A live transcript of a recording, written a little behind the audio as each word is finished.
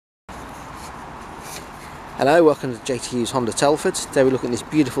Hello, welcome to JTU's Honda Telford. Today we're looking at this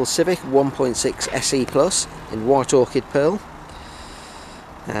beautiful Civic 1.6 SE Plus in white orchid pearl.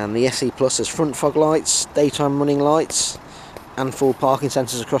 And the SE Plus has front fog lights, daytime running lights and full parking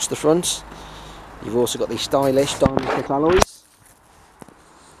sensors across the front. You've also got these stylish diamond cut alloys.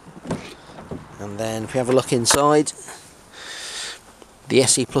 And then if you have a look inside, the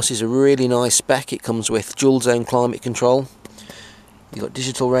SE Plus is a really nice spec. It comes with dual zone climate control. You've got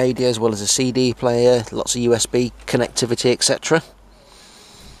digital radio as well as a CD player, lots of USB connectivity, etc.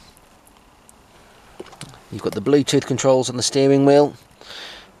 You've got the Bluetooth controls on the steering wheel,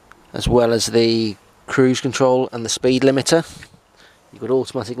 as well as the cruise control and the speed limiter. You've got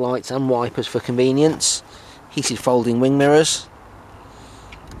automatic lights and wipers for convenience, heated folding wing mirrors.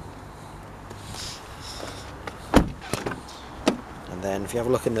 And then if you have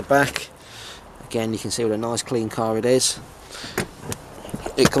a look in the back, again you can see what a nice clean car it is.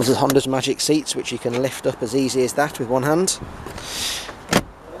 It comes with Honda's magic seats, which you can lift up as easy as that with one hand,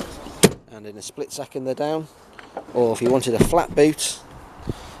 and in a split second they're down. Or if you wanted a flat boot,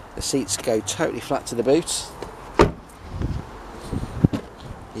 the seats go totally flat to the boot.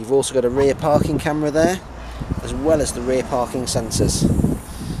 You've also got a rear parking camera there, as well as the rear parking sensors.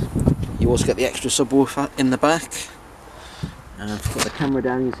 You also get the extra subwoofer in the back, and if you put the camera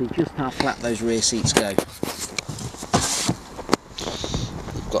down you can see just how flat those rear seats go.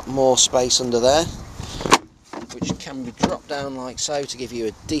 Got more space under there, which can be dropped down like so to give you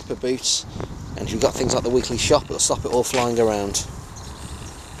a deeper boot, and if you've got things like the weekly shop, it'll stop it all flying around.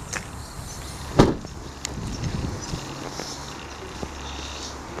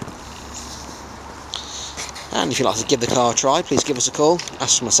 And if you'd like to give the car a try, please give us a call.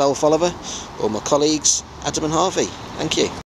 Ask for myself, Oliver, or my colleagues Adam and Harvey. Thank you.